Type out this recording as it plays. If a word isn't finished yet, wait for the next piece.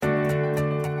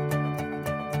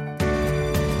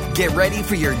Get ready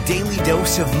for your daily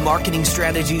dose of marketing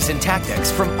strategies and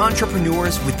tactics from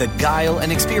entrepreneurs with the guile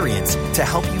and experience to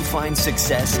help you find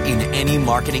success in any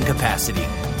marketing capacity.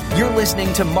 You're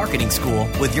listening to Marketing School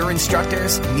with your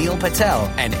instructors, Neil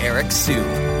Patel and Eric Siu.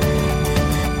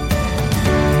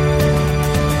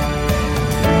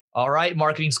 All right,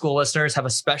 Marketing School listeners, have a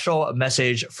special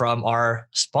message from our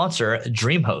sponsor,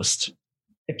 DreamHost.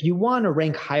 If you want to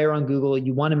rank higher on Google,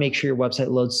 you want to make sure your website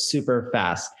loads super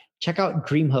fast. Check out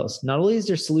DreamHost. Not only is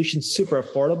their solution super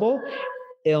affordable,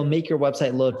 it'll make your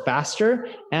website load faster,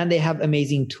 and they have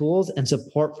amazing tools and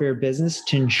support for your business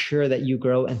to ensure that you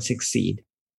grow and succeed.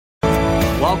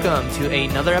 Welcome to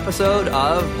another episode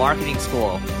of Marketing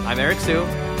School. I'm Eric Siu.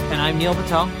 And I'm Neil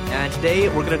Patel. And today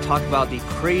we're going to talk about the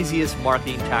craziest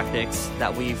marketing tactics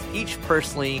that we've each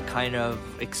personally kind of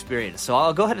experienced. So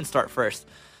I'll go ahead and start first.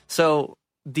 So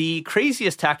the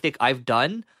craziest tactic I've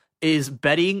done is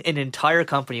betting an entire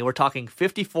company. We're talking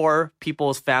 54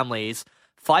 people's families,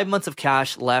 5 months of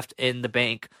cash left in the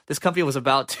bank. This company was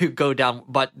about to go down,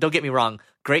 but don't get me wrong.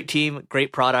 Great team,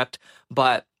 great product,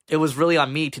 but it was really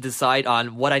on me to decide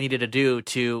on what I needed to do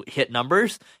to hit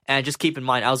numbers. And just keep in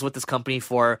mind, I was with this company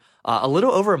for a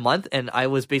little over a month, and I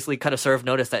was basically kind of served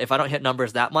notice that if I don't hit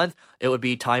numbers that month, it would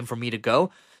be time for me to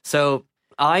go. So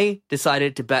I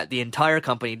decided to bet the entire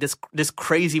company, this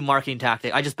crazy marketing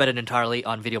tactic. I just bet it entirely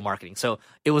on video marketing. So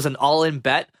it was an all-in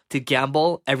bet to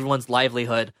gamble everyone's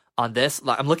livelihood on this.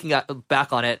 I'm looking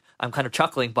back on it, I'm kind of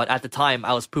chuckling, but at the time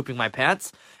I was pooping my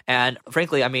pants. And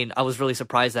frankly, I was really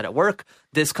surprised that at work,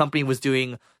 this company was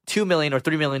doing $2 million or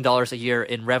 $3 million a year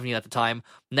in revenue at the time.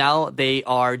 Now they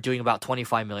are doing about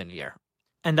 $25 million a year.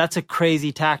 And that's a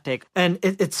crazy tactic. And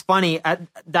it's funny, at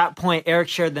that point, Eric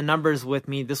shared the numbers with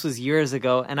me. This was years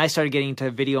ago, and I started getting into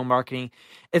video marketing.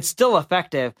 It's still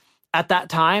effective. At that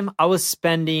time, I was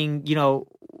spending,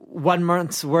 1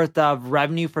 month's worth of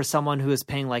revenue for someone who is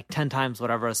paying like 10 times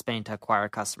whatever I was paying to acquire a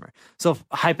customer. So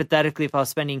hypothetically, if I was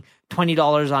spending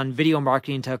 $20 on video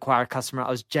marketing to acquire a customer,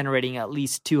 I was generating at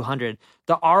least $200.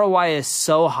 The ROI is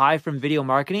so high from video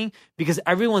marketing because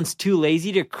everyone's too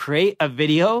lazy to create a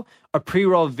video, a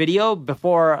pre-roll video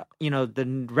before,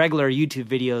 the regular YouTube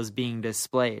videos being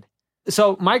displayed.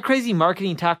 So my crazy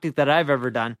marketing tactic that I've ever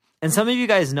done, and some of you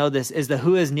guys know this, is the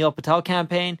Who is Neil Patel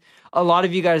campaign. A lot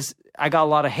of you guys, I got a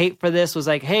lot of hate for this, was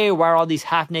like, hey, why are all these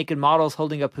half-naked models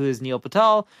holding up Who is Neil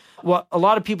Patel? What a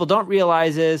lot of people don't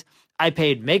realize is I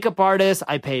paid makeup artists,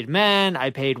 I paid men,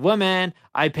 I paid women,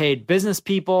 I paid business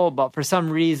people, but for some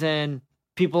reason,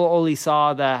 people only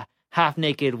saw the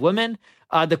half-naked women.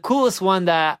 The coolest one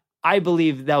that I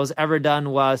believe that was ever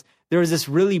done was there was this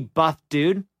really buff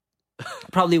dude,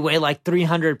 probably weighed like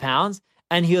 300 pounds,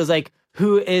 and he was like,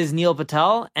 who is Neil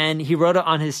Patel? And he wrote it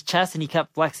on his chest, and he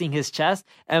kept flexing his chest,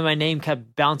 and my name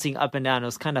kept bouncing up and down. It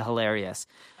was kind of hilarious.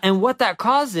 And what that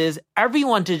caused is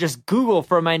everyone to just Google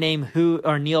for my name, who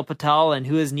or Neil Patel, and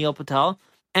who is Neil Patel.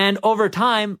 And over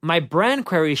time, my brand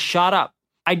queries shot up.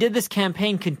 I did this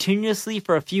campaign continuously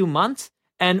for a few months,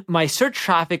 and my search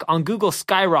traffic on Google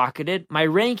skyrocketed. My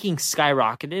rankings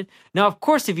skyrocketed. Now, of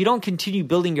course, if you don't continue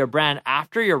building your brand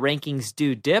after, your rankings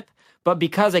do dip. But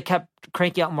because I kept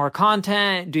cranking out more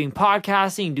content, doing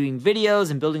podcasting, doing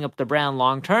videos, and building up the brand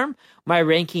long term, my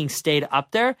rankings stayed up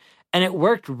there, and it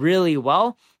worked really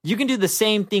well. You can do the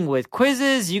same thing with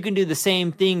quizzes. You can do the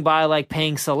same thing by like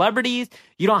paying celebrities.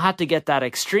 You don't have to get that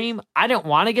extreme. I didn't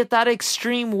want to get that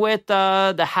extreme with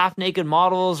the half-naked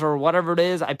models or whatever it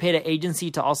is. I paid an agency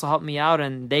to also help me out,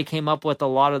 and they came up with a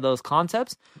lot of those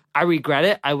concepts. I regret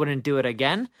it. I wouldn't do it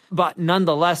again. But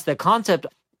nonetheless, the concept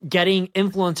getting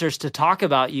influencers to talk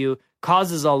about you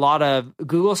causes a lot of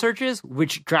Google searches,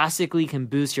 which drastically can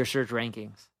boost your search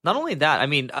rankings. Not only that,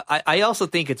 I also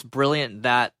think it's brilliant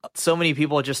that so many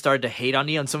people just started to hate on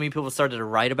you, and so many people started to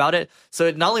write about it. So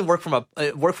it not only worked from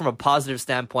a positive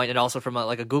standpoint, and also from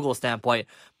a Google standpoint,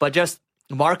 but just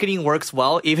marketing works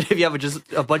well, even if you have just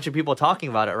a bunch of people talking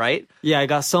about it, right? Yeah, I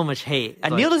got so much hate.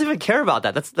 And Neil doesn't even care about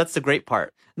that. That's the great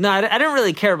part. No, I don't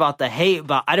really care about the hate,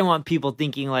 but I don't want people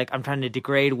thinking like I'm trying to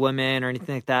degrade women or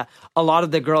anything like that. A lot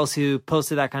of the girls who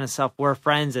posted that kind of stuff were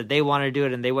friends that they wanted to do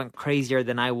it, and they went crazier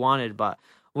than I wanted. But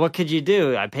what could you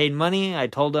do? I paid money. I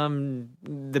told them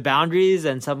the boundaries,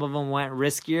 and some of them went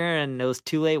riskier, and it was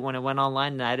too late when it went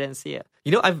online, and I didn't see it.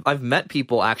 I've met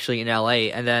people actually in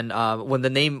LA, and then when the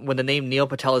name Neil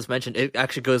Patel is mentioned, it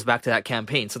actually goes back to that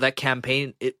campaign. So that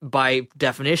campaign, by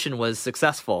definition, was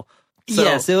successful. So,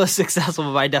 yes, it was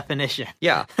successful by definition.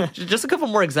 Yeah. Just a couple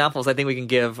more examples I think we can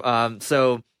give.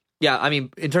 So Yeah, I mean,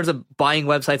 in terms of buying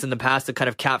websites in the past to kind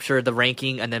of capture the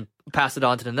ranking and then pass it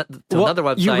on to another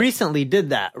website. You recently did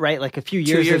that, right? Like a few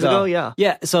years, 2 years ago, yeah.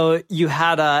 Yeah, so you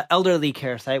had a elderly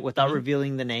care site without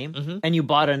revealing the name, and you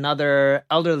bought another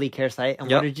elderly care site,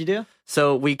 and what did you do?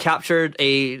 So we captured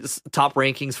top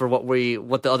rankings for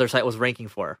what the other site was ranking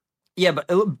for. Yeah,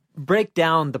 but break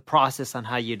down the process on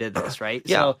how you did this, right?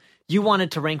 Yeah. So you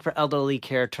wanted to rank for elderly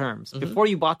care terms. Before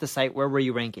you bought the site, where were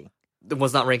you ranking? It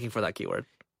was not ranking for that keyword.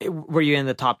 Were you in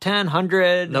the top 10,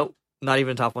 100? Nope, not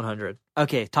even top 100.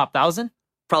 Okay, top 1,000?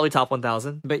 Probably top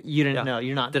 1,000. But you didn't know.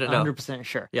 You're not 100%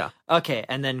 sure. Yeah. Okay,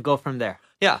 and then go from there.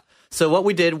 Yeah. So what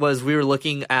we did was we were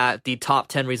looking at the top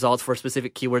 10 results for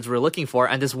specific keywords we were looking for,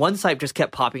 and this one site just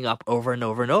kept popping up over and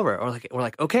over and over. We're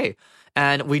like, okay.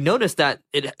 And we noticed that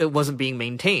it wasn't being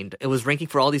maintained. It was ranking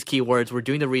for all these keywords. We're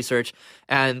doing the research.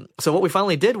 And so what we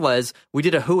finally did was we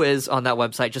did a whois on that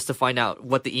website just to find out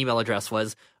what the email address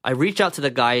was. I reached out to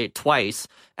the guy twice,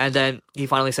 and then he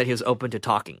finally said he was open to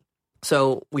talking.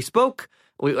 So we spoke.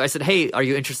 I said, hey, are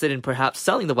you interested in perhaps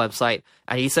selling the website?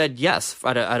 And he said yes,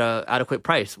 at a adequate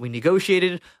price. We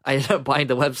negotiated. I ended up buying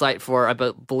the website for, I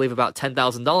believe, about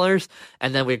 $10,000.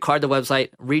 And then we acquired the website,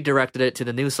 redirected it to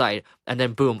the new site. And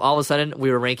then boom, all of a sudden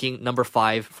we were ranking number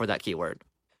 5 for that keyword.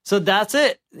 So that's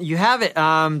it. You have it.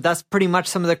 That's pretty much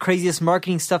some of the craziest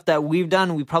marketing stuff that we've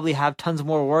done. We probably have tons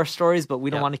more war stories, but we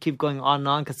don't want to keep going on and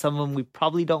on because some of them we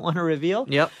probably don't want to reveal.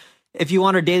 Yep. If you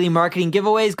want our daily marketing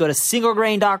giveaways, go to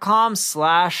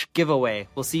singlegrain.com/giveaway.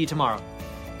 We'll see you tomorrow.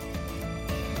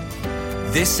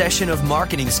 This session of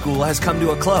Marketing School has come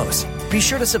to a close. Be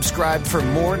sure to subscribe for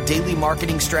more daily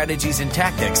marketing strategies and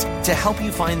tactics to help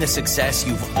you find the success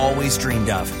you've always dreamed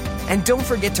of. And don't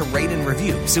forget to rate and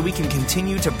review so we can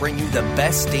continue to bring you the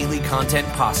best daily content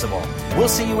possible. We'll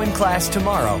see you in class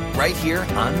tomorrow, right here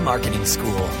on Marketing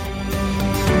School.